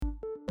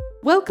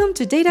Welcome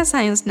to Data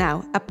Science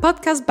Now, a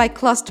podcast by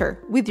Cluster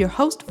with your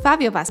host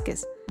Fabio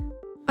Vasquez.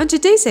 On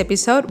today's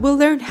episode, we'll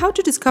learn how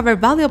to discover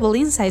valuable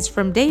insights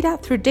from data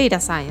through data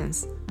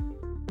science.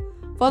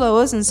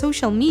 Follow us on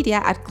social media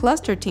at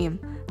Cluster Team.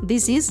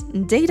 This is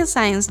Data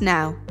Science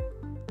Now.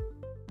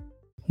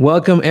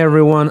 Welcome,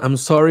 everyone. I'm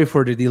sorry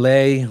for the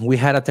delay. We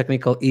had a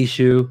technical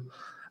issue.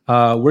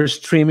 We're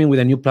streaming with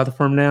a new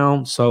platform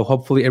now, so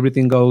hopefully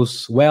everything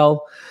goes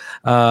well.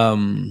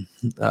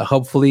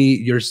 Hopefully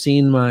you're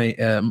seeing my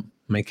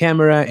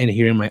camera and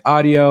hearing my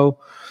audio.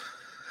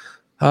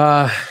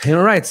 All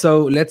right,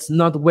 so let's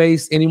not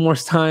waste any more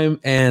time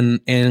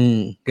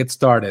and get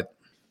started.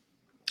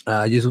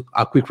 Just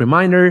a quick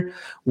reminder,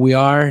 we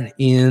are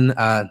in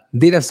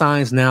Data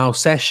Science Now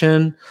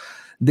session.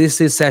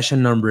 This is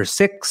session number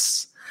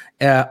 6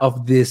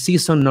 of the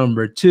season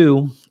number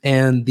 2.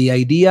 And the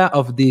idea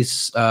of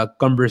this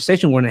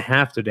conversation we're going to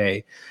have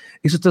today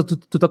is to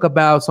talk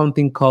about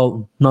something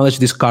called knowledge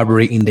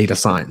discovery in data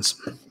science.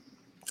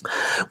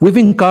 We've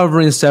been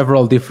covering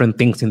several different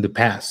things in the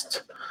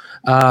past.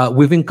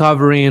 We've been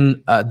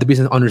covering the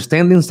business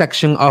understanding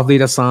section of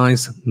data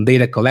science,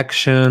 data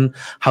collection,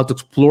 how to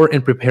explore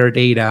and prepare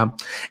data.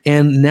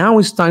 And now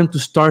it's time to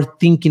start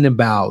thinking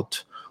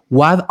about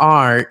what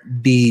are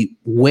the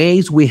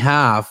ways we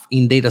have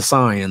in data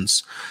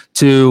science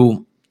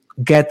to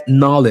get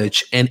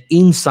knowledge and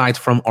insight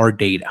from our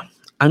data.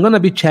 I'm going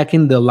to be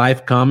checking the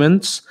live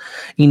comments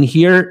in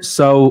here.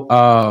 So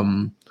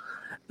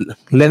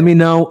let me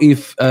know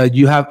if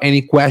you have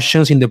any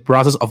questions in the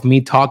process of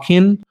me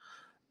talking.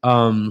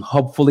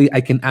 Hopefully I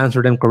can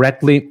answer them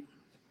correctly.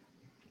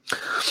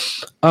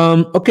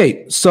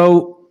 Okay,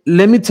 so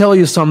let me tell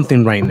you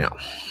something right now.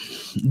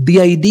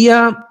 The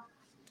idea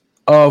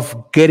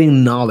of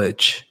getting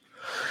knowledge,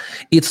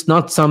 it's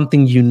not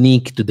something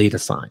unique to data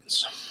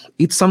science.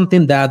 It's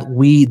something that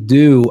we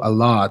do a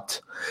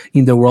lot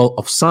in the world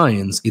of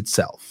science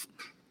itself.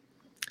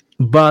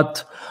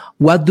 But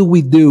what do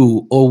we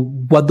do, or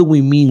what do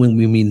we mean when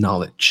we mean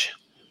knowledge?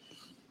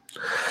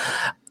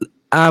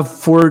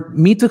 For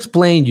me to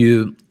explain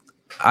you,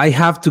 I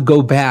have to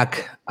go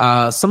back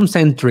some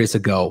centuries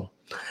ago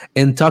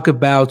and talk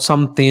about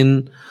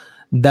something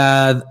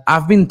that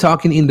I've been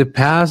talking in the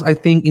past, I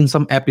think in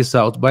some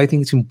episodes, but I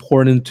think it's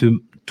important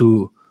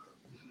to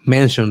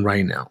mention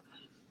right now.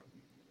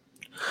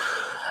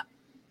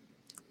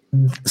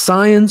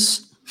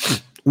 Science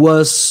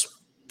was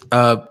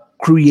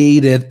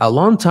created a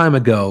long time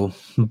ago,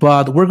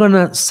 but we're going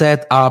to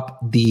set up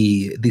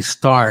the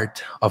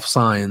start of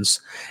science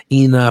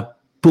in a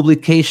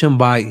publication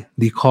by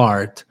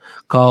Descartes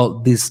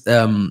called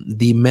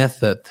the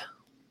method,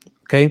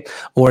 okay,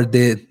 or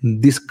the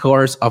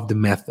discourse of the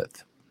method.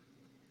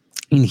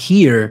 In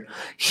here,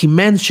 he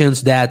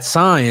mentions that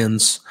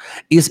science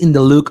is in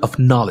the look of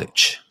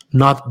knowledge,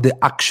 not the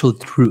actual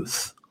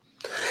truth.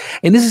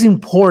 And this is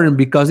important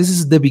because this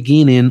is the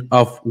beginning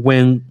of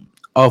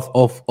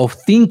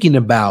thinking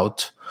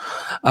about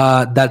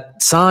that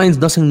science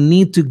doesn't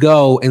need to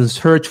go and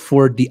search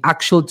for the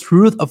actual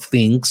truth of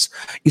things.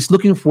 It's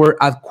looking for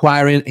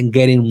acquiring and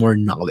getting more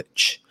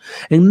knowledge.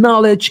 And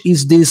knowledge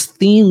is this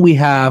thing we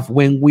have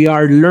when we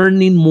are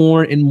learning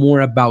more and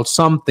more about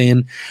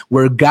something.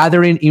 We're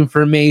gathering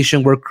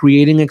information, we're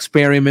creating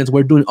experiments,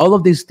 we're doing all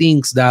of these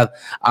things that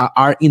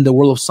are in the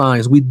world of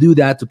science. We do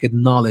that to get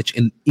knowledge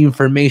and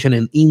information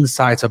and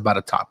insights about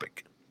a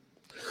topic.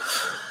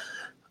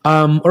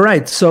 All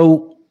right,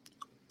 so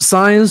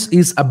science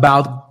is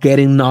about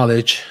getting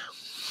knowledge,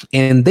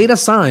 and data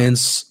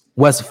science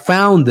was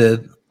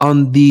founded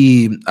on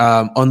the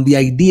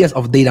ideas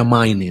of data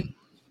mining.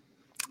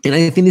 And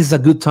I think this is a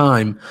good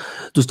time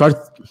to start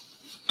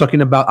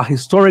talking about a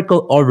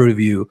historical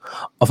overview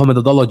of a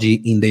methodology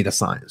in data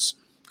science.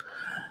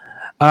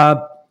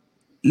 Let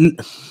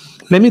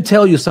me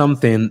tell you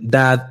something,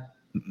 that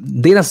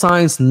data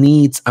science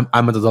needs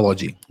a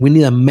methodology. We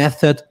need a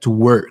method to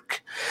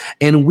work.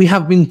 And we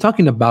have been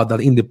talking about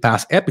that in the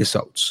past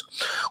episodes.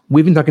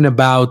 We've been talking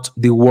about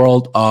the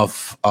world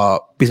of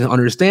business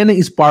understanding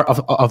is part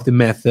of the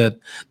method,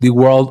 the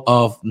world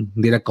of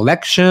data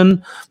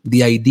collection,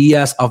 the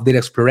ideas of data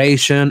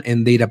exploration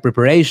and data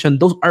preparation.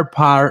 Those are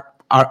part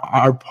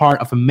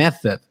of a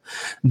method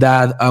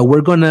that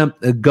we're going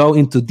to go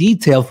into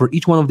detail for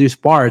each one of these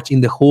parts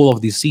in the whole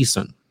of this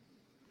season.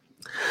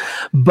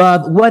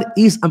 But what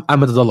is a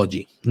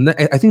methodology?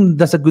 I think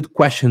that's a good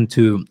question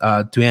to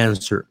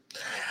answer.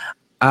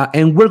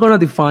 And we're going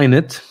to define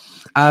it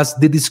as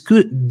the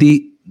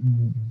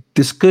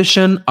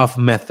discussion of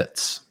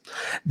methods.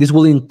 This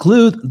will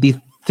include the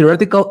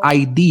theoretical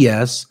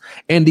ideas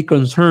and the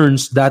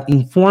concerns that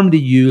inform the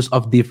use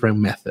of different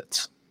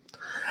methods.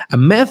 A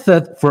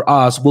method for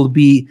us will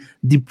be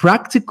the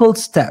practical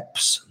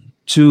steps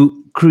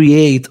to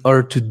create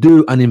or to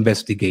do an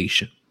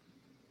investigation.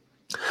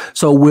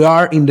 So we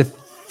are in the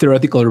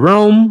theoretical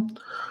realm.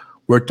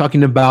 We're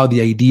talking about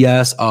the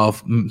ideas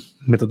of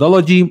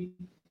methodology.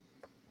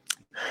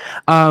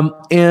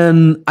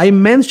 And I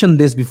mentioned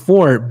this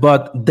before,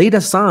 but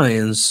data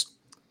science,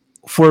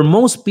 for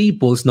most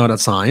people, is not a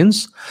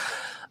science.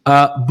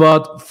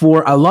 But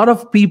for a lot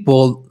of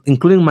people,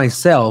 including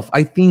myself,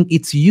 I think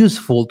it's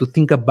useful to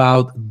think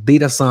about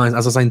data science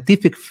as a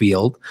scientific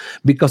field,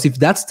 because if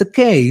that's the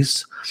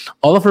case,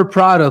 all of our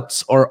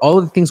products or all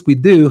of the things we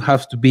do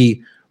have to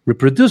be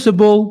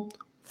reproducible,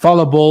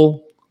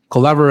 followable,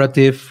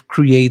 collaborative,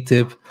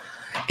 creative,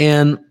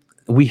 and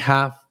we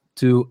have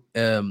to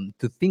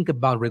think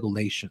about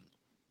regulation.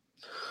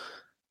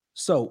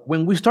 So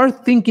when we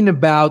start thinking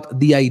about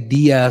the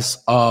ideas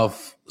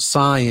of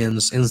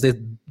science and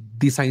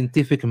the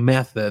scientific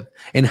method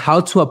and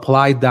how to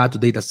apply that to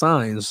data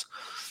science,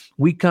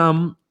 we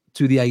come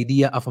to the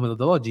idea of a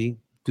methodology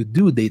to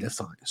do data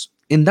science.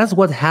 And that's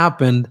what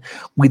happened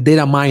with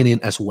data mining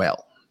as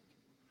well.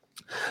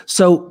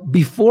 So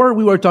before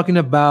we were talking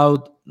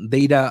about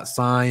data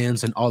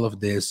science and all of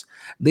this,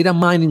 data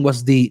mining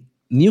was the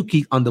new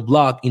kick on the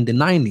block in the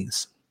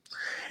 90s.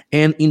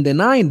 And in the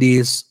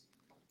 90s,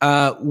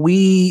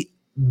 we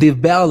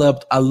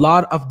developed a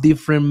lot of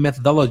different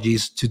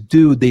methodologies to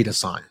do data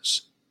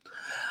science.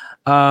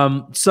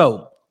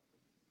 So,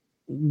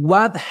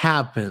 what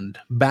happened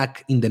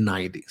back in the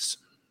 90s?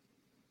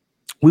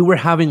 We were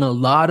having a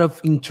lot of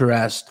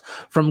interest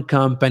from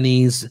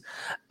companies,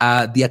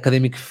 the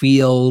academic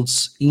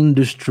fields,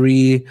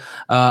 industry,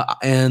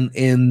 and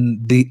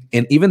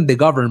even the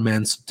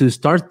governments to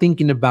start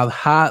thinking about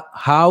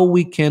how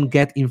we can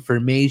get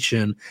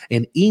information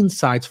and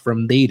insights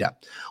from data.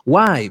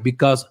 Why?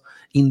 Because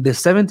in the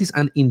 70s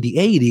and in the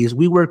 80s,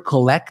 we were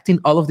collecting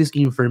all of this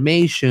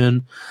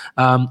information,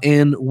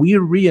 and we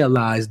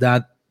realized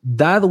that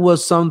that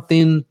was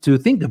something to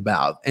think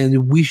about,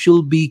 and we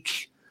should be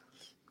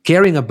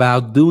caring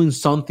about doing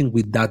something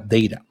with that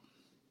data.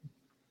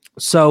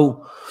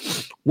 So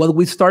what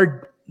we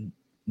start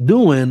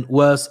doing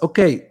was,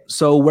 okay,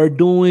 so we're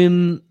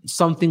doing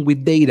something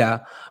with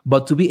data,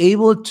 but to be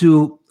able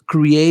to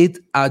create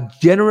a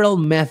general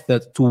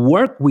method to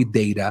work with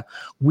data,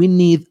 we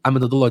need a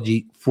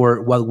methodology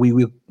for what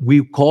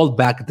we called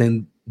back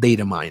then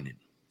data mining.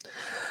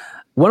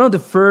 One of the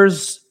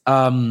first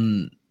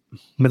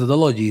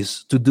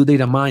methodologies to do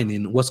data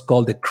mining was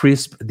called the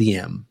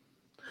CRISP-DM.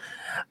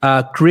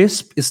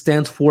 CRISP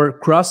stands for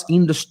Cross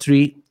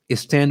Industry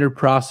Standard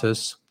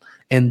Process,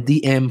 and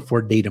DM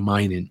for data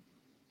mining.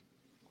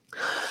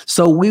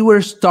 So we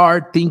were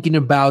start thinking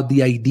about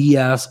the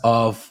ideas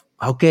of,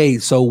 okay,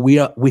 so we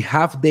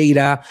have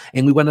data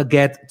and we want to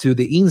get to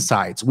the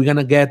insights. We want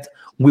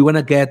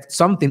to get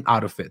something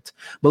out of it,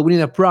 but we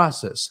need a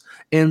process.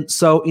 And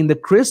so in the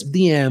CRISP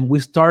DM, we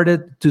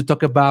started to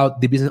talk about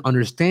the business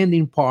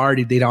understanding part,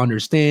 the data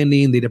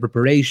understanding, data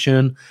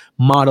preparation,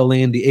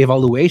 modeling, the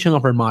evaluation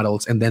of our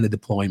models, and then the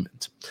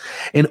deployment,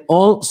 and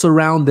all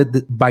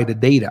surrounded by the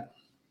data.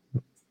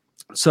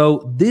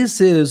 So this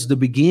is the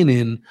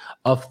beginning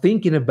of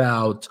thinking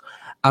about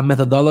a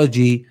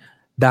methodology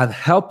that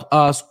help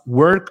us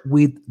work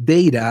with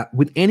data,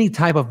 with any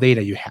type of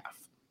data you have.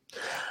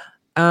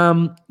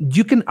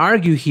 You can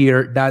argue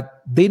here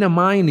that data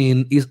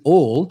mining is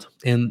old,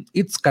 and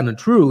it's kind of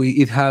true.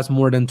 It has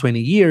more than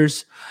 20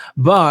 years,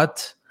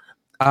 but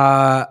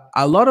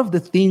a lot of the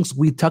things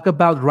we talk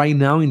about right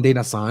now in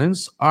data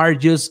science are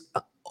just,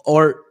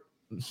 or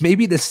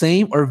maybe the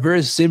same or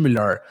very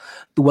similar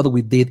to what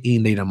we did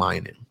in data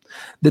mining.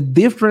 The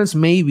difference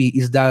maybe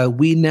is that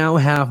we now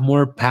have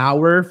more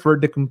power for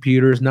the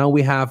computers. Now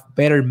we have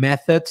better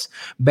methods,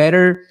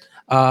 better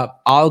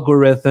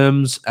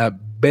algorithms,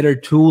 better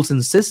tools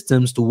and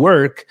systems to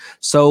work.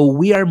 So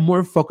we are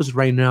more focused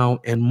right now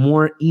and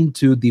more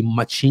into the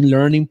machine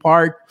learning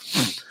part.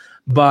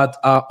 But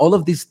all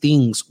of these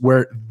things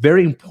were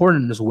very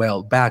important as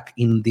well back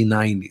in the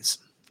 90s.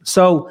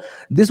 So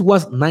this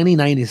was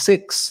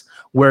 1996,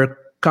 where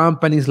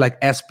companies like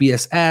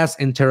SPSS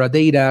and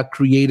Teradata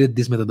created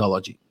this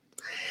methodology.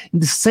 In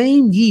the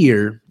same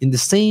year,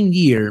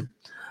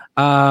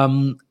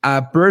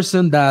 a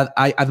person that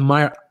I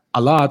admire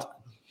a lot,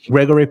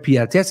 Gregory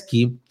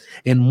Piatetsky,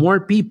 and more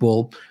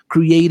people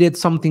created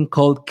something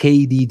called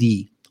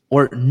KDD,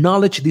 or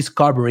Knowledge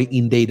Discovery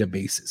in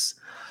Databases.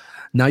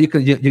 Now you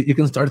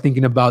can start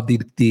thinking about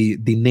the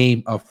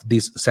name of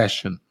this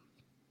session.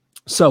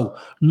 So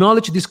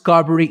Knowledge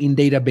Discovery in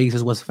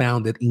Databases was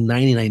founded in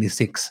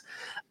 1996,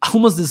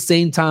 almost the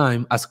same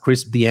time as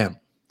CRISP-DM.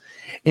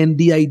 And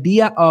the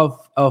idea of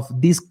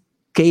this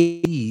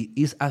KDD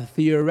is a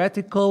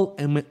theoretical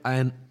and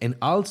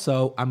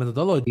also a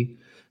methodology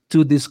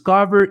to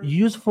discover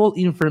useful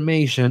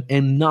information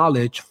and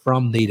knowledge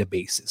from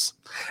databases.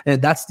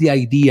 And that's the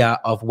idea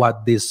of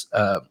what this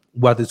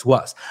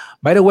was.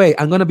 By the way,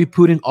 I'm going to be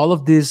putting all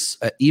of these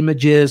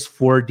images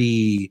for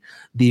the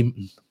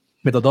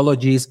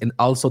methodologies and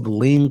also the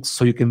links,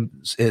 so you can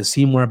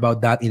see more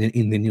about that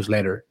in the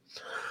newsletter.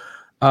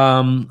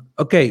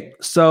 Okay,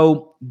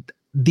 so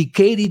the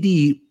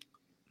KDD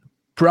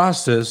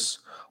process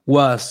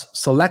was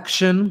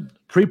selection,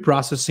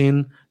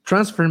 pre-processing,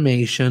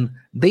 transformation,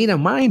 data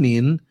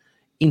mining,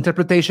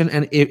 interpretation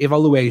and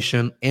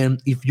evaluation.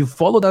 And if you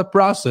follow that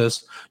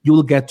process, you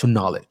will get to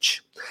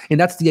knowledge. And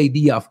that's the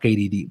idea of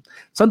KDD.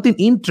 Something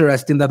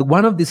interesting that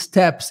one of the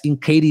steps in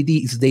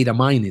KDD is data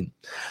mining.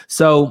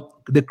 So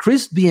the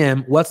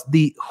CRISP-DM, what's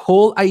the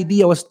whole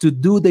idea was to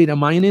do data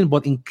mining,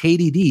 but in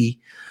KDD,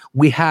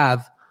 we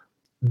have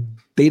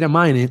data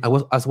mining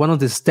as one of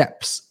the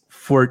steps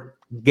for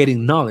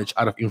getting knowledge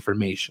out of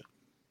information.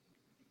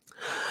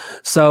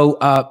 So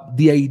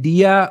the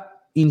idea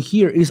in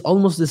here is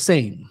almost the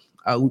same.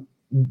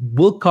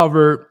 We'll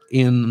cover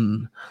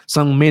in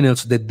some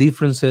minutes the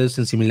differences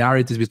and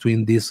similarities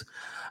between these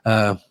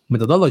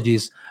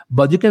methodologies,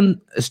 but you can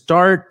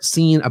start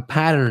seeing a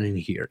pattern in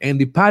here. And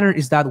the pattern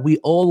is that we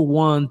all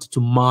want to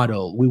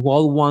model, we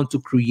all want to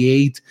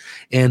create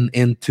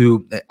and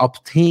to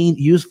obtain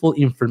useful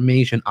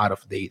information out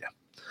of data.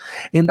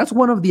 And that's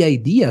one of the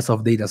ideas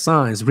of data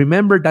science.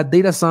 Remember that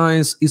data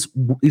science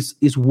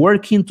is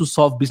working to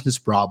solve business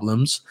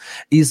problems,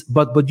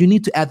 but you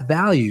need to add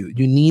value.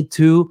 You need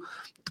to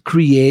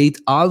create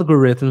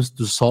algorithms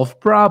to solve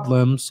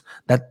problems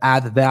that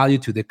add value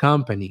to the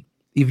company.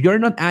 If you're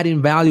not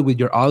adding value with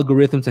your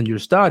algorithms and your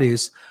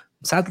studies,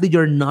 sadly,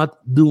 you're not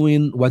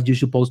doing what you're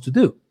supposed to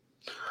do.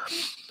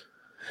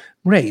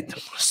 Great.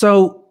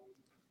 So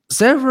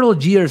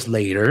several years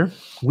later,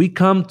 we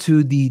come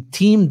to the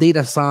team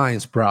data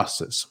science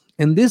process.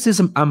 And this is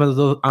a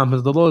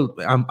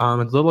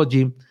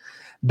methodology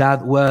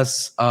that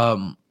was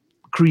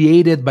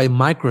created by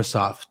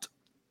Microsoft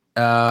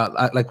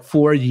like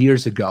 4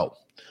 years ago.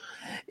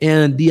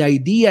 And the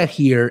idea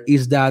here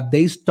is that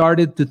they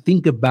started to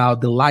think about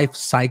the life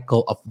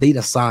cycle of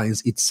data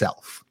science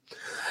itself.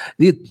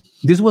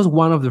 This was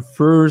one of the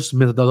first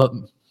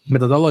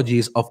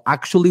methodologies of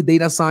actually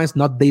data science,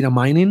 not data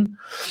mining.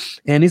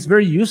 And it's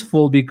very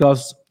useful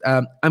because,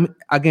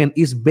 again,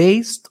 it's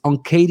based on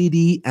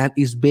KDD and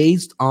is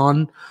based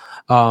on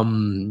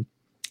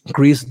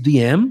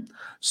CRISP-DM.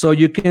 So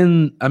you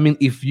can,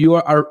 if you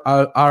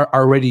are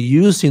already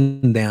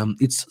using them,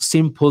 it's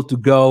simple to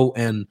go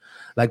and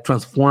like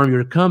transform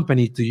your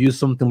company to use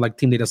something like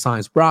team data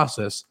science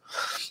process.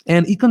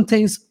 And it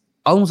contains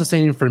almost the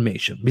same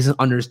information: business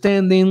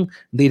understanding,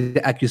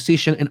 data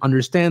acquisition and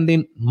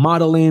understanding,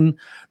 modeling,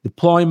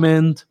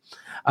 deployment.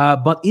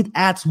 But it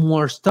adds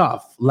more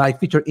stuff like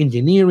feature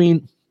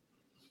engineering,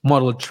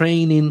 model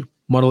training,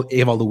 model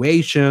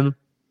evaluation.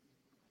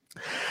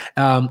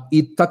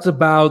 It talks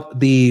about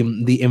the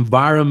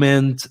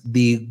environment,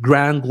 the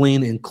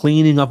wrangling and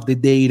cleaning of the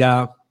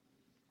data.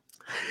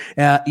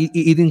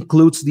 It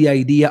includes the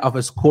idea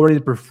of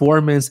scoring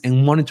performance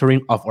and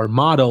monitoring of our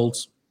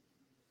models.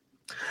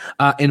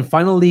 And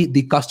finally,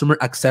 the customer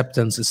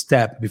acceptance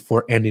step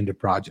before ending the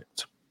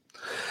project.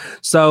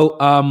 So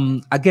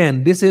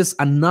again, this is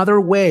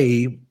another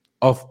way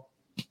of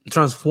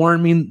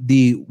transforming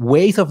the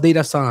ways of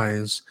data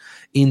science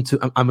into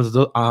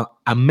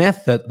a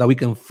method that we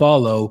can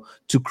follow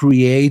to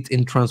create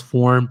and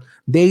transform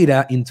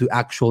data into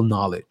actual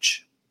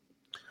knowledge.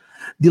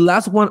 The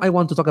last one I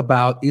want to talk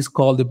about is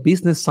called the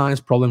Business Science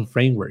Problem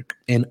Framework.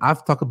 And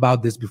I've talked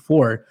about this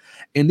before.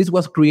 And this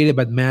was created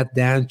by Matt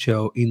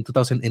Dancho in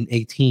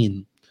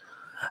 2018.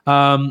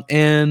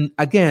 And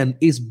again,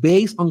 it's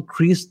based on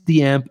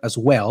CRISP-DM as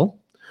well.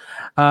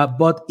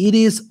 But it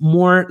is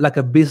more like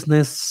a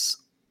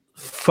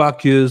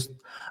business-focused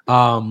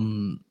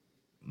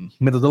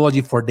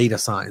methodology for data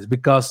science,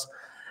 because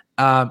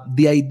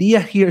the idea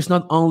here is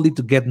not only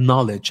to get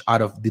knowledge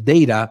out of the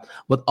data,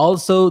 but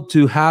also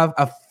to have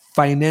a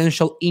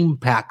financial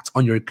impact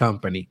on your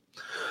company.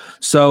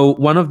 So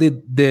one of the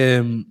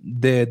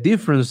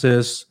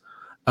differences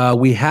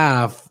we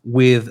have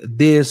with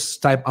this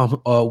type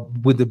of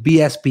with the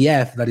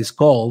BSPF that is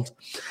called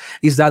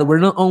is that we're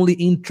not only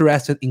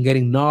interested in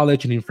getting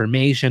knowledge and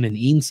information and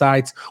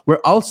insights,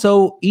 we're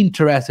also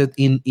interested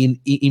in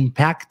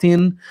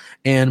impacting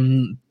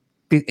and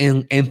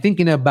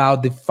thinking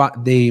about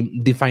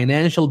the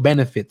financial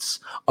benefits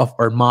of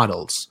our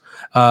models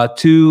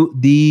to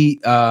the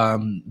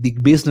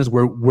business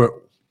we're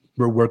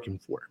working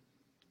for.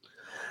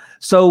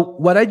 So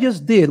what I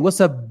just did was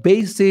a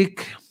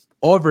basic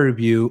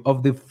overview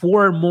of the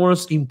 4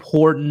 most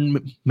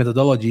important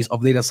methodologies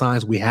of data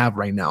science we have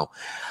right now.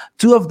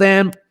 2 of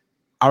them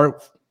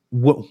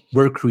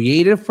were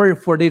created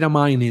for data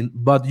mining,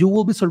 but you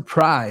will be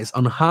surprised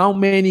on how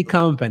many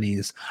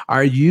companies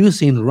are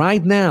using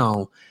right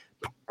now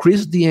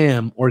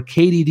CRISP-DM or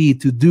KDD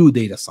to do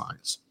data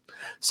science.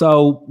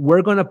 So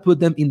we're gonna put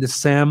them in the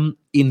same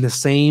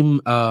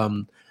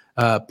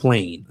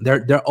plane.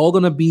 They're all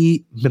gonna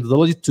be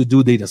methodologies to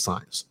do data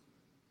science.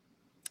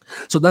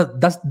 So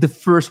that's the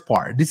first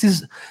part. This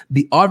is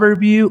the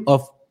overview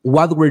of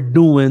what we're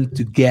doing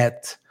to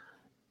get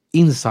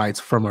insights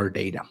from our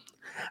data.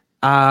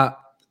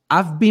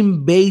 I've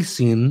been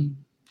basing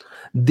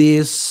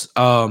these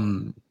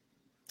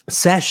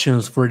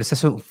sessions for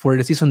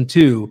the season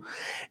 2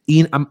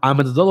 in a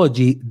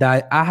methodology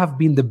that I have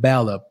been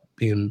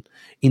developing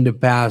in the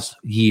past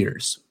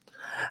years.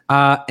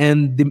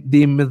 And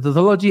the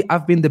methodology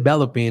I've been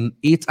developing,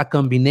 it's a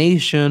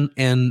combination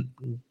and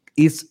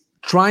is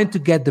trying to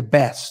get the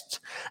best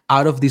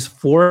out of these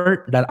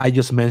four that I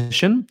just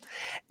mentioned,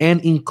 and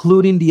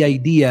including the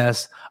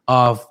ideas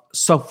of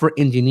software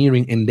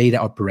engineering and data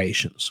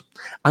operations.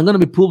 I'm going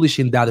to be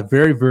publishing that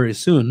very, very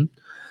soon.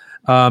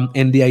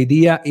 And the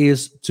idea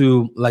is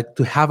to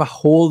have a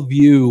whole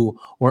view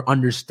or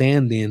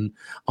understanding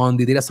on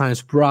the data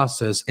science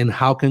process and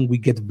how can we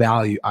get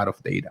value out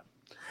of data.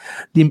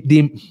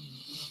 The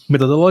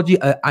methodology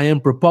I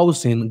am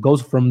proposing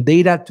goes from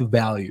data to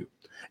value.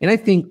 And I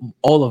think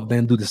all of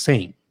them do the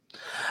same.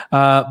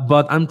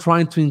 But I'm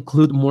trying to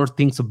include more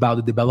things about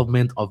the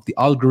development of the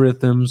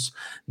algorithms,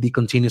 the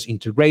continuous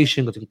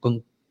integration,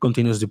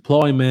 continuous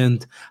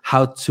deployment,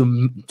 how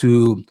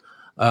to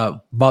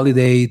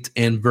validate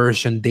and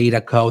version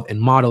data code and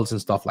models and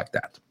stuff like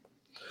that.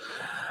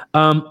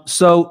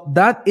 So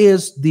that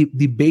is the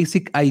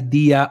basic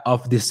idea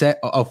of the set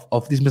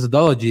of these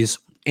methodologies.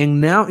 And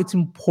now it's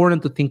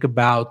important to think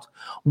about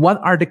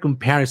what are the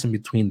comparison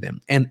between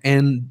them.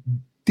 And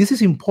this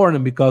is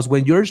important because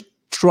when you're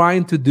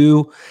trying to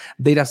do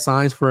data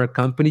science for a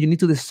company, you need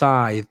to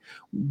decide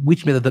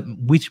which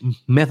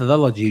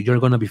methodology you're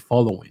going to be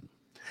following.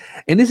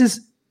 And this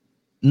is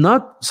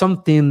not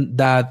something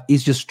that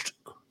is just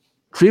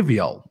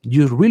trivial.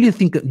 You really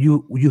think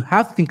you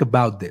have to think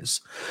about this,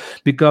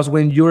 because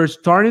when you're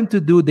starting to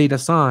do data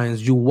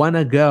science, you want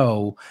to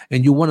go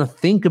and you want to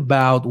think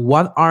about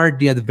what are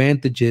the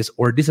advantages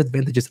or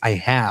disadvantages I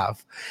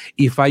have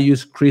if I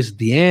use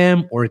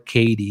CrisDM or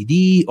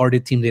KDD or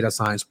the team data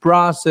science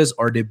process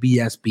or the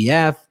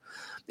BSPF,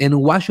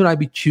 and what should I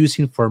be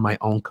choosing for my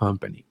own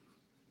company.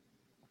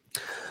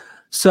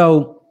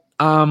 So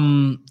let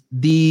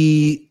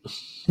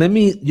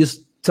me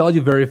just tell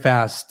you very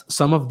fast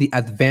some of the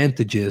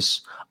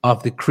advantages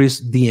of the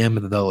CrisDM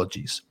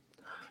methodologies.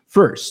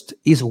 First,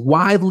 is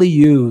widely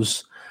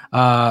used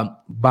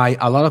by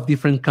a lot of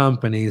different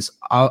companies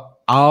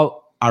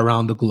all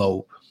around the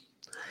globe.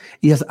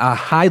 It has a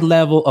high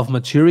level of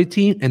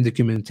maturity and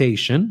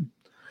documentation.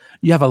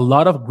 You have a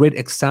lot of great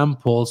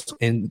examples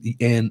and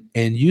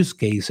use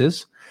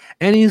cases,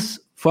 and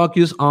is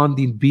focused on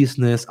the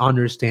business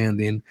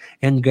understanding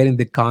and getting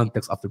the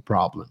context of the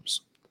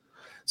problems.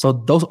 So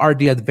those are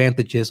the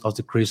advantages of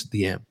the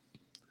CrisDM.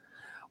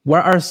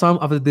 What are some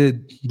of the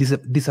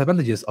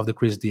disadvantages of the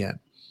CrisDM?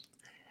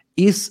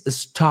 Is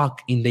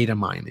stuck in data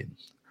mining.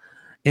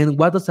 And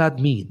what does that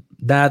mean?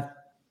 That,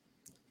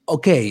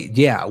 okay,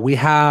 yeah, we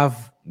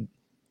have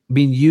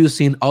been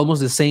using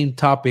almost the same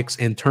topics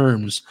and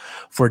terms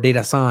for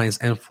data science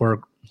and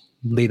for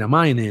data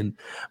mining,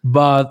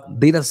 but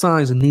data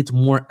science needs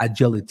more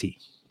agility.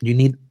 You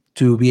need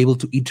to be able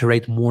to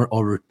iterate more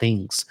over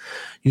things.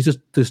 You just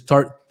to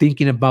start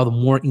thinking about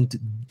more in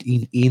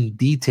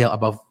detail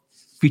about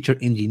feature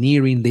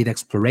engineering, data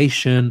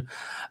exploration,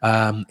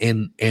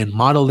 and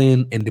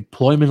modeling and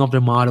deployment of the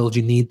models.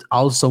 You need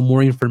also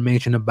more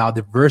information about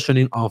the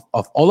versioning of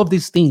all of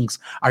these things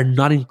are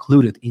not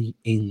included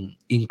in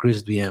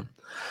CrisDM.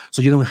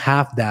 So you don't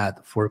have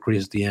that for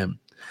CrisDM.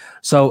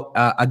 So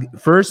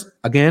first,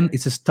 again,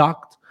 it's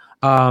stuck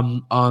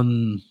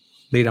on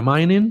data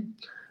mining.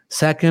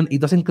 Second,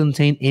 it doesn't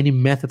contain any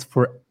methods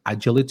for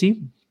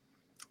agility.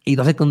 It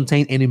doesn't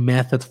contain any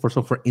methods for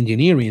software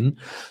engineering.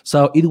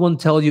 So it won't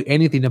tell you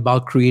anything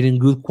about creating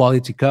good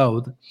quality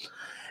code.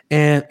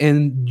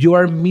 And you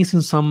are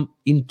missing some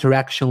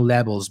interaction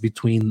levels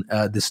between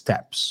the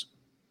steps.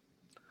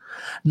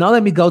 Now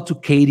let me go to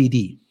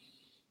KDD.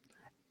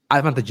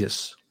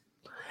 Advantages.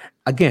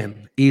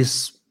 Again,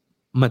 is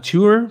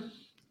mature,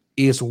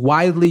 is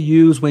widely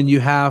used when you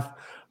have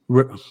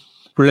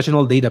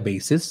relational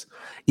databases.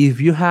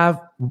 If you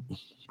have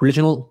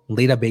relational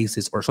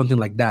databases or something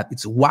like that,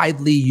 it's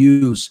widely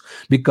used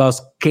because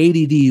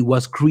KDD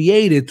was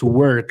created to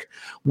work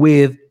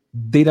with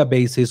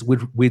databases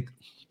with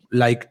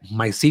like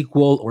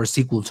MySQL or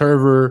SQL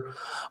Server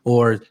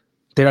or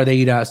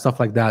Teradata, stuff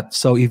like that.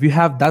 So if you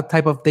have that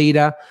type of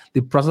data,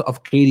 the process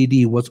of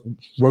KDD works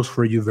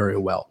for you very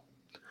well.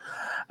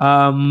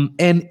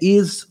 And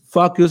is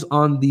focused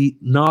on the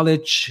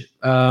knowledge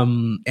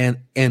and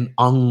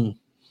on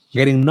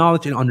getting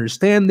knowledge and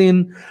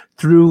understanding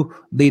through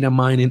data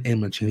mining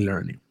and machine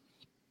learning.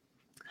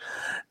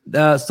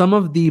 Some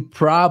of the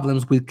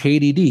problems with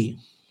KDD,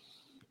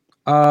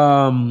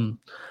 I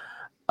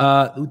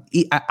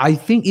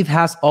think it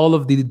has all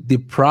of the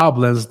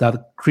problems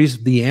that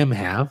CrisDM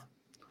have.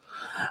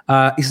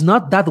 It's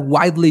not that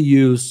widely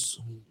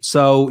used,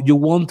 so you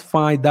won't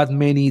find that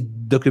many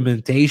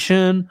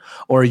documentation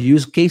or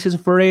use cases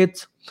for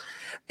it,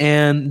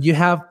 and you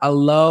have a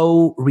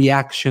low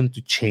reaction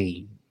to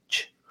change.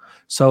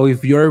 So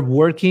if you're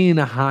working in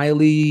a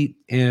highly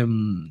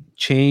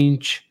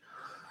change,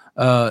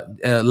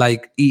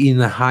 like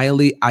in a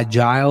highly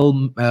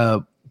agile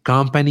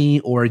company,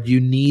 or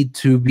you need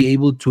to be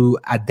able to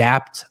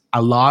adapt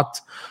a lot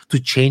to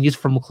changes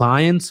from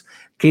clients,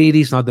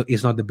 KDD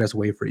is not the best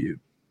way for you.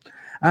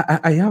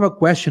 I have a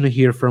question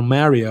here from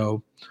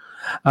Mario,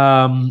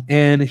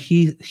 and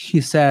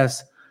he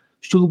says,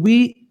 should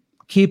we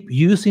keep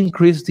using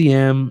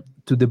CrisDM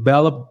to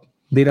develop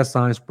data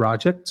science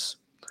projects?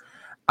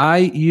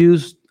 I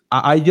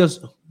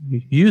just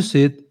use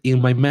it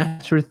in my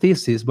master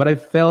thesis, but I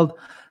felt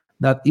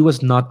that it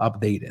was not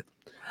updated.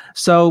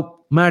 So,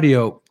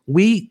 Mario,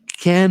 we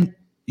can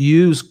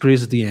use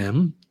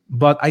ChrisDM,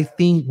 but I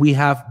think we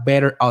have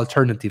better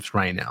alternatives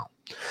right now.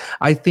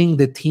 I think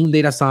the team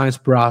data science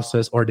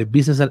process or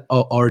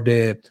or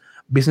the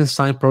business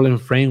science problem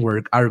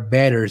framework are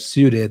better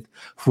suited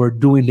for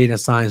doing data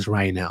science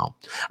right now.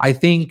 I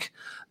think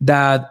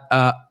that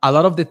a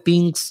lot of the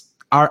things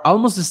are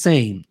almost the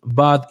same,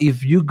 but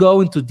if you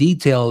go into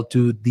detail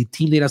to the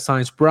team data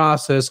science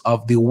process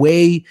of the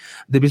way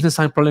the business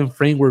science problem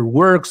framework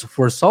works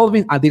for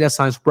solving a data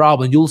science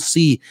problem, you'll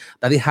see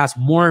that it has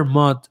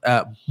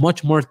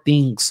much more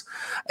things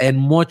and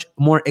much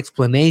more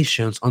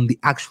explanations on the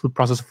actual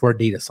process for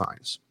data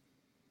science.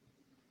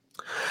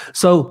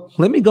 So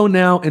let me go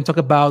now and talk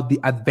about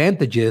the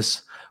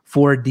advantages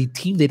for the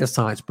team data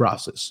science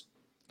process.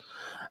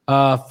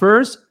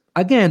 First,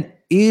 again,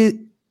 it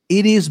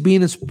is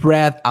being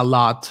spread a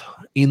lot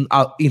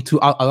into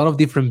a lot of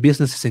different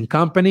businesses and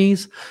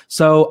companies.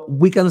 So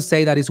we can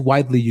say that it's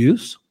widely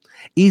used,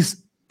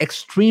 is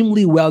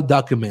extremely well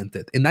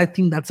documented, and I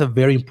think that's a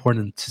very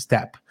important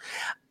step.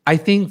 I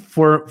think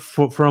for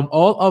from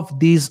all of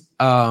these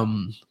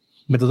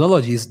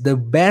methodologies, the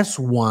best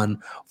one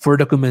for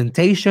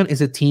documentation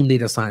is a team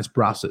data science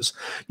process.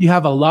 You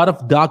have a lot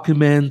of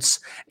documents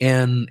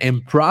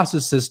and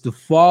processes to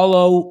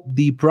follow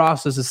the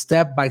process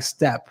step by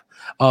step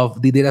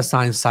of the data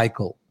science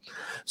cycle.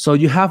 So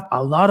you have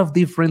a lot of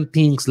different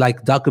things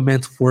like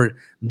documents for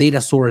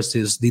data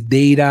sources, the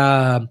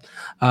data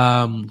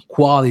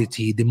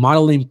quality, the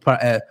modeling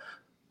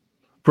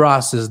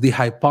process, the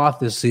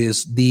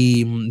hypothesis,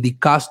 the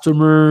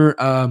customer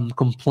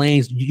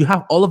complaints. You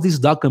have all of these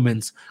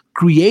documents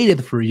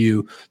created for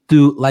you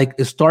to like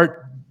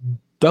start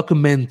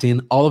documenting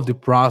all of the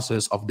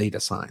process of data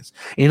science,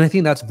 and I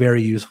think that's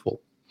very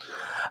useful.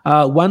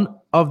 One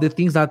of the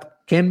things that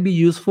can be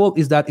useful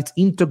is that it's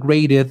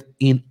integrated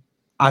in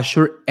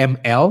Azure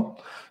ML.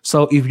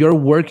 So if you're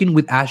working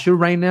with Azure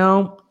right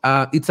now,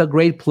 it's a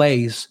great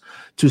place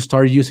to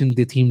start using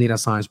the team data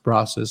science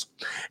process.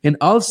 And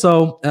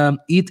also,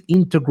 it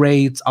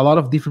integrates a lot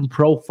of different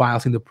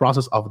profiles in the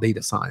process of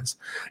data science.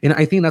 And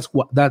I think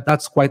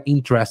that's quite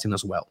interesting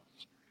as well.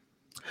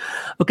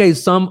 Okay,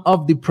 some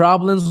of the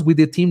problems with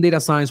the team data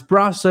science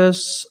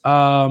process,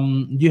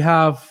 you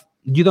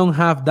don't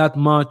have that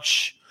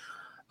much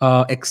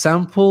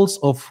examples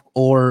of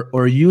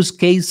or use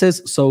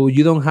cases, so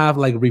you don't have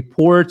like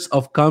reports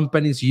of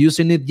companies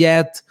using it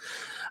yet.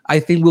 I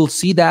think we'll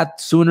see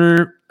that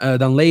sooner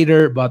than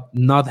later, but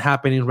not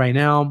happening right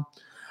now.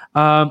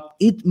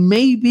 It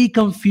may be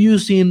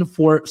confusing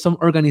for some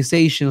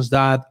organizations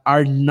that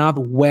are not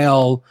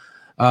well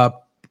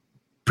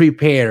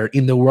prepared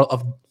in the world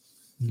of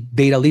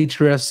data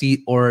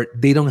literacy, or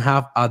they don't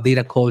have a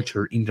data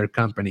culture in their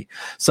company.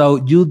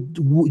 So you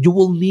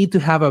will need to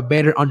have a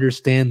better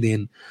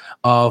understanding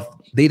of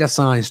data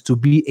science to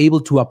be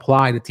able to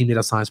apply the team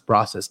data science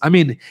process. I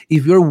mean,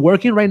 if you're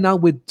working right now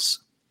with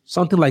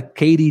something like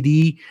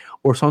KDD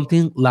or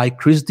something like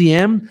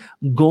ChrisDM,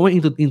 going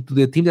into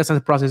the team data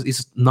science process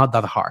is not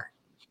that hard.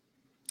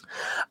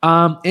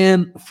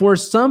 And for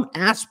some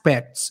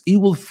aspects, it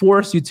will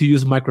force you to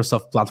use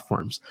Microsoft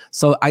platforms.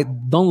 So I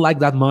don't like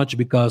that much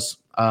because,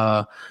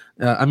 I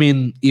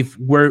mean, if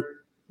we're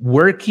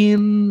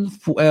working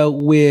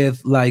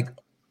with like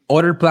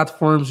other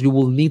platforms, you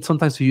will need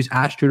sometimes to use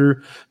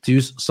Azure to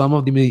use some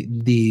of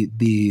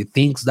the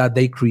things that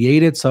they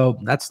created. So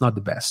that's not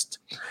the best.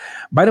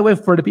 By the way,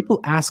 for the people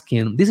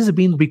asking, this is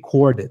being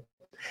recorded,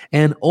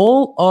 and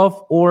all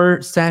of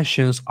our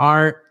sessions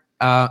are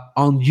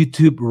on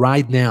YouTube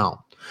right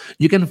now.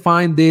 You can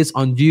find this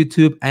on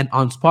YouTube and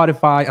on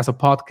Spotify as a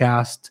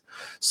podcast.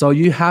 So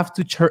you have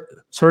to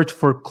search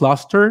for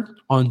Cluster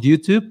on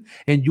YouTube,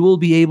 and you will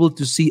be able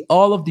to see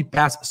all of the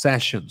past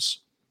sessions.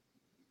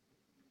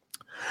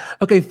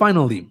 Okay,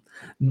 finally,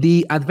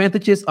 the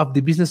advantages of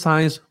the business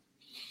science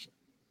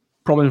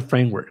problem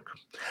framework.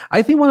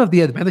 I think one of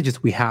the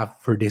advantages we have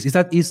for this is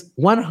that it's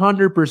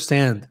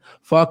 100%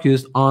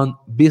 focused on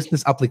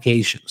business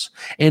applications.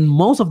 And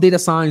most of data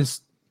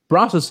science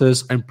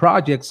processes and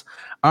projects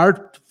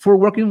are for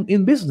working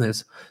in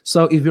business.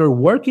 So if you're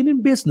working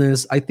in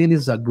business, I think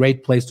it's a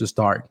great place to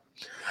start.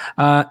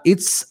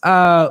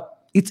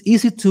 It's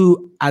easy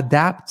to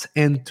adapt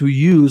and to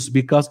use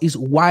because it's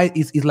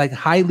like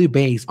highly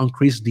based on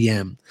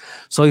ChrisDM.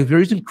 So if you're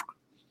using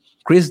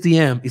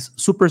ChrisDM, it's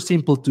super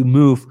simple to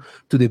move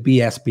to the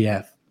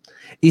BSPF.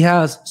 It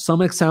has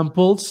some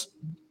examples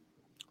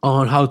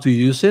on how to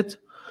use it,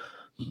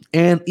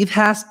 and it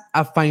has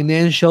a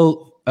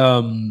financial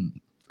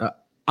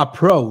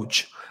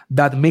approach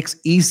that makes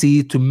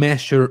easy to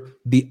measure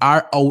the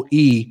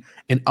ROE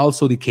and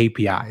also the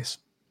KPIs.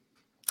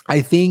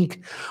 I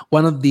think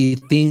one of the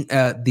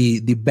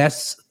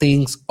best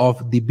things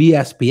of the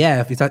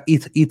BSPF is that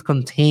it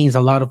contains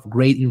a lot of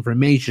great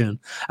information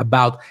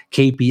about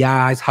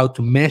KPIs, how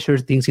to measure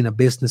things in a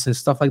business and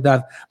stuff like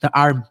that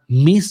are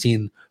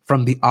missing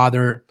from the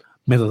other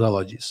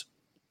methodologies.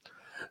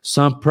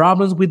 Some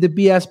problems with the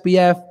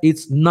BSPF,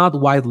 it's not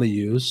widely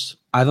used.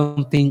 I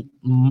don't think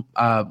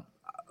a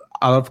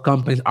lot of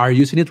companies are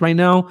using it right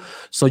now,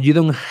 so you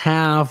don't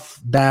have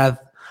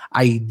that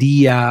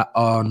idea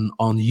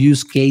on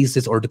use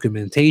cases or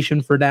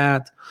documentation for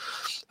that.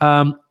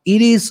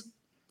 It is,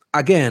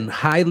 again,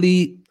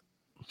 highly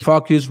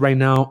focused right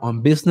now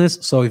on business.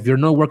 So if you're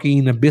not working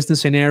in a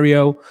business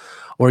scenario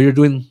or you're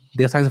doing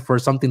design for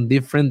something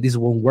different, this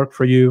won't work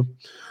for you.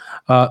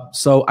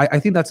 So I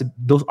think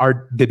those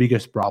are the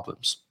biggest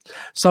problems.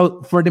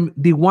 So for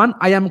the one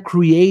I am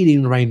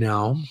creating right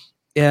now,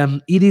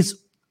 it is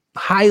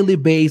highly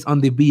based on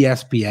the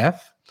BSPF,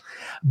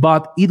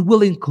 but it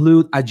will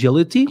include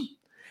agility.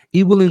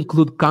 It will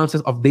include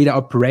concepts of data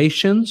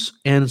operations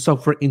and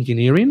software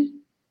engineering.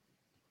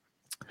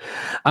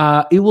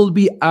 It will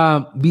be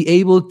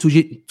able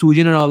to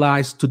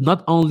generalize to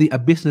not only a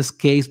business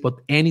case but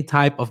any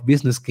type of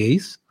business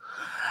case.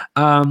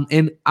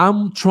 And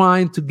I'm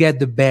trying to get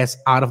the best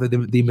out of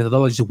the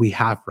methodology we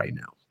have right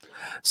now.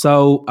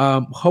 So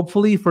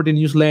hopefully for the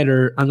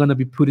newsletter, I'm going to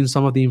be putting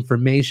some of the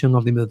information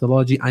of the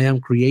methodology I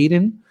am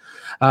creating.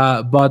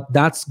 But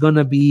that's going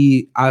to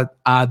be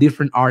a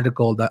different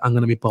article that I'm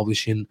going to be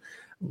publishing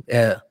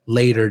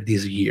later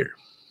this year.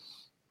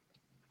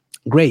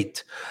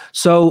 Great.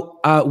 So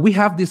we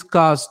have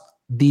discussed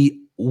the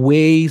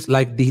ways,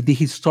 like the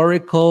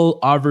historical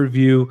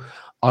overview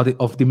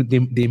of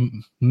the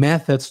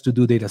methods to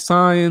do data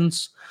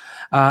science.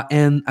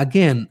 And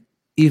again,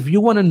 if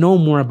you want to know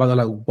more about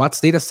like what's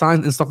data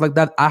science and stuff like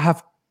that, I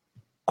have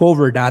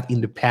covered that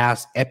in the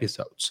past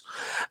episodes.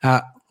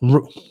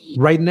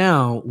 Right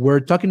now, we're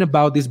talking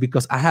about this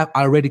because I have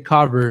already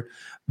covered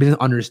business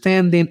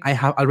understanding. I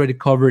have already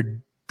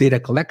covered data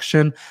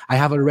collection. I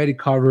have already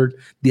covered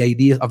the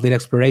ideas of data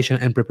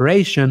exploration and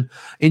preparation.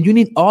 And you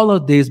need all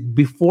of this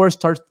before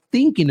start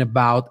thinking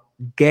about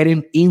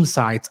getting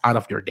insights out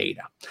of your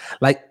data.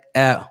 Like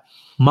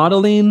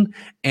modeling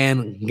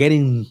and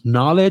getting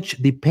knowledge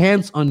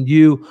depends on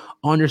you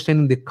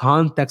understanding the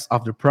context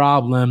of the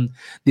problem,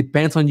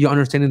 depends on you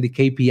understanding the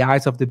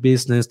KPIs of the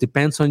business,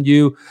 depends on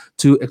you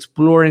to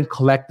explore and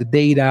collect the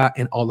data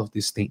and all of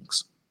these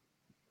things.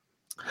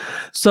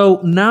 So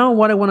now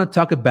what I want to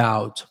talk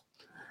about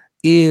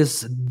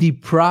is the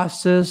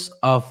process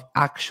of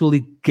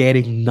actually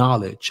getting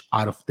knowledge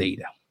out of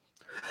data.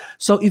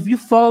 So if you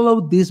follow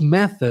these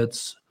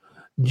methods,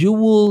 you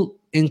will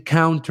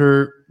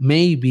encounter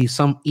maybe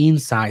some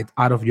insight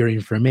out of your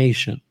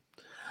information.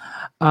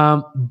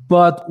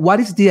 But what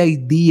is the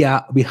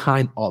idea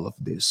behind all of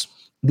this?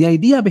 The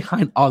idea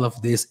behind all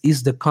of this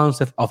is the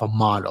concept of a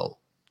model.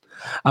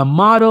 A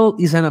model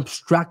is an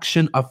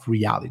abstraction of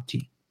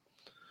reality.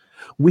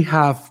 We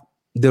have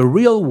the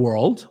real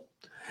world,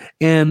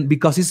 and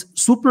because it's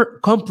super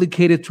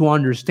complicated to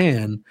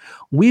understand,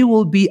 we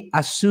will be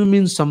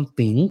assuming some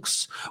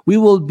things. We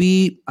will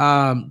be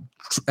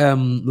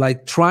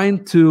like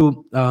trying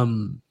to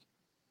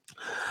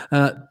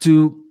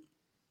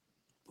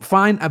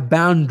find a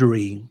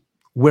boundary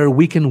where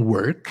we can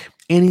work,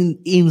 and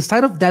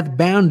inside of that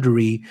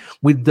boundary,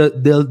 with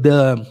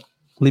the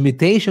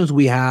limitations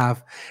we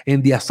have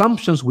and the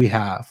assumptions we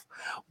have,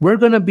 we're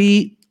going to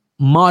be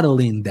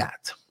modeling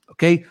that.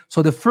 Okay,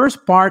 so the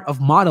first part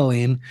of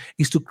modeling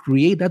is to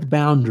create that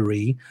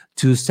boundary,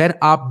 to set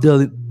up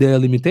the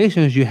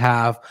limitations you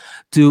have,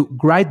 to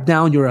write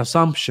down your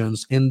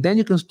assumptions, and then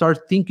you can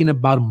start thinking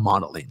about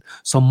modeling.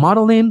 So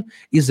modeling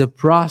is a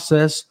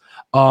process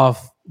of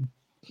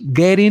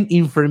getting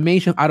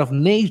information out of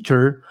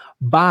nature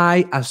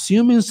by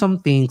assuming some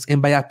things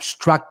and by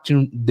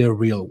abstracting the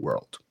real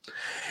world.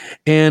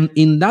 And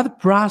in that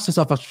process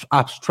of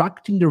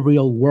abstracting the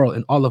real world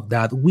and all of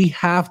that, we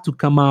have to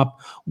come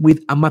up with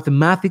a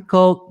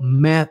mathematical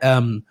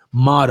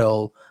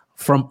model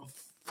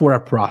for a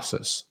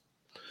process.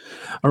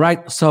 All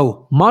right.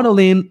 So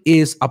modeling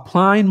is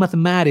applying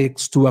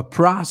mathematics to a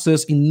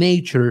process in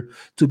nature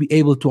to be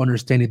able to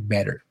understand it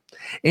better.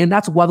 And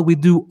that's what we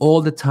do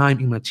all the time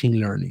in machine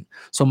learning.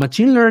 So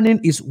machine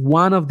learning is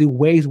one of the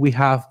ways we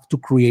have to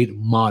create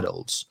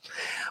models.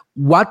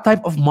 What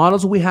type of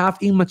models we have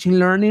in machine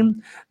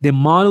learning? The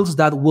models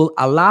that will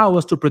allow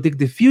us to predict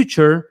the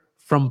future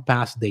from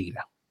past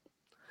data.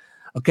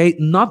 Okay,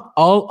 not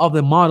all of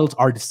the models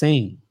are the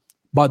same,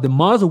 but the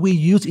models we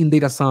use in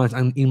data science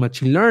and in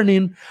machine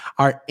learning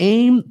are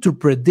aimed to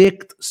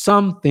predict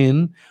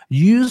something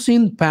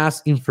using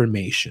past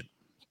information.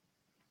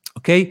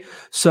 Okay,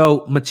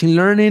 so machine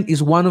learning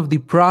is one of the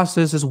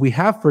processes we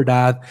have for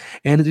that,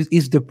 and it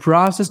is the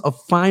process of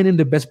finding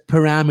the best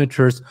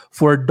parameters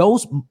for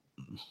those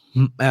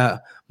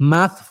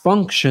math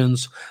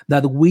functions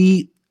that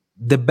we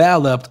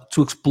developed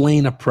to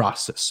explain a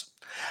process.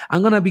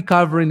 I'm going to be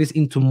covering this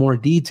into more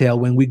detail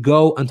when we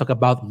go and talk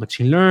about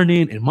machine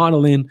learning and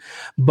modeling,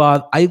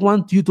 but I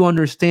want you to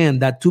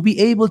understand that to be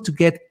able to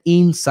get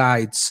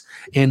insights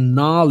and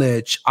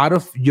knowledge out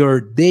of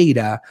your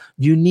data,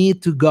 you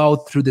need to go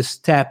through the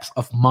steps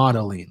of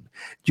modeling.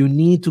 You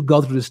need to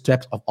go through the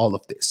steps of all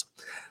of this.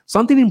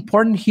 Something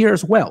important here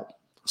as well.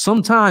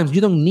 Sometimes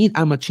you don't need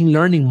a machine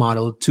learning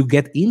model to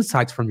get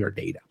insights from your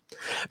data.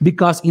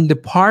 Because in the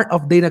part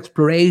of data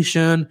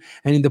exploration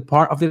and in the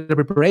part of data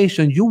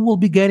preparation, you will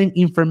be getting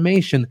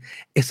information,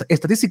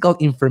 statistical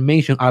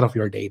information out of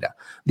your data.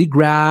 The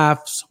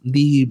graphs,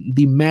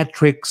 the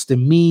metrics, the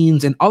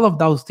means, and all of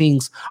those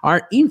things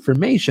are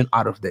information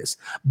out of this.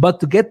 But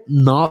to get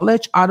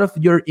knowledge out of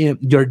your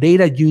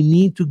data, you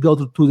need to go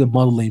to the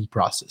modeling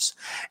process.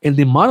 And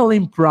the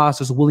modeling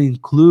process will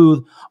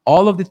include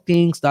all of the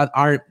things that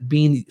are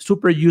being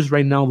super used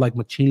right now, like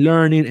machine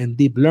learning and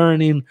deep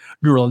learning,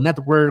 neural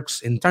networks,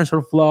 in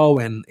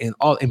TensorFlow and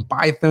all in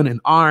Python and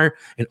R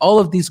and all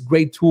of these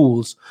great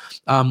tools.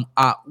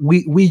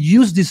 We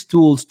use these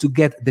tools to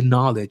get the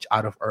knowledge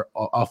out of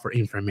our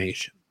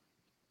information.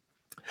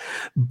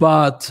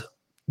 But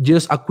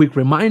just a quick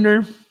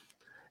reminder,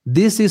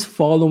 this is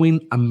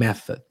following a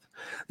method.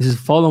 This is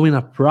following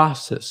a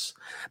process.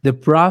 The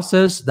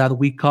process that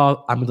we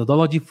call a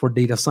methodology for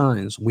data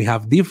science. We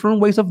have different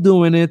ways of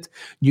doing it.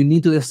 You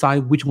need to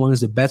decide which one is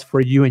the best for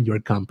you and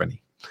your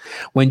company.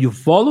 When you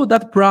follow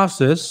that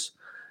process,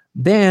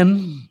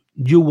 then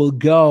you will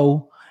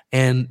go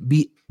and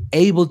be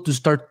able to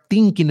start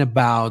thinking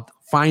about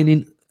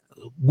finding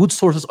good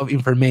sources of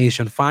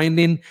information,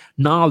 finding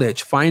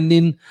knowledge,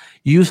 finding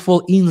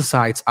useful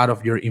insights out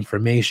of your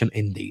information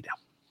and data.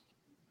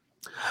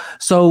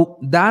 So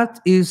that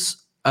is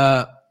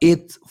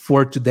it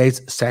for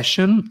today's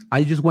session.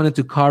 I just wanted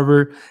to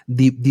cover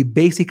the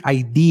basic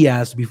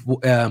ideas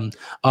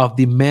of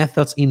the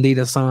methods in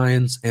data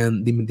science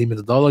and the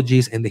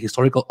methodologies and the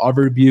historical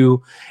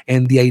overview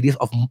and the ideas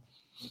of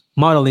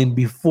modeling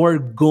before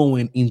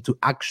going into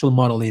actual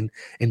modeling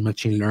and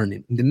machine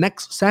learning. In the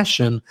next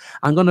session,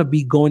 I'm going to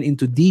be going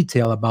into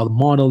detail about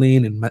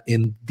modeling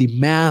and the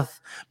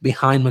math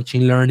behind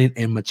machine learning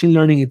and machine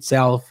learning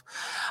itself.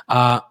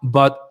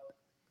 But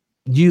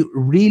you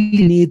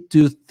really need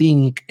to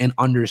think and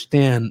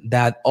understand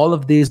that all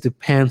of this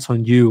depends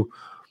on you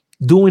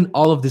doing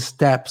all of the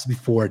steps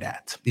before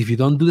that. If you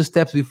don't do the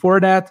steps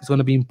before that, it's going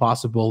to be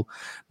impossible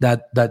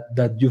that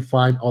you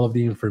find all of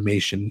the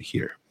information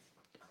here.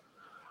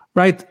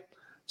 Right?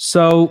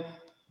 So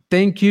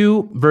thank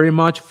you very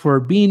much for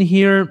being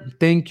here.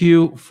 Thank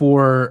you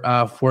for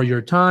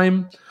your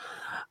time.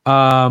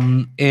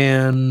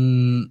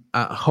 And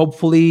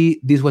hopefully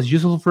this was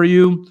useful for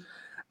you.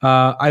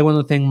 I want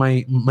to thank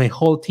my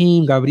whole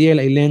team,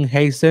 Gabriel, Aileen,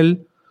 Hazel.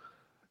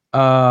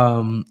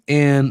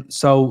 And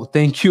so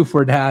thank you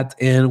for that.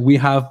 And we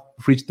have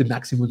reached the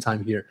maximum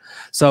time here.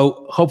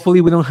 So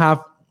hopefully we don't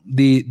have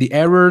the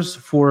errors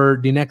for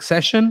the next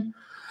session.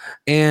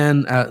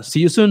 And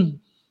see you soon.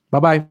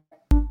 Bye-bye.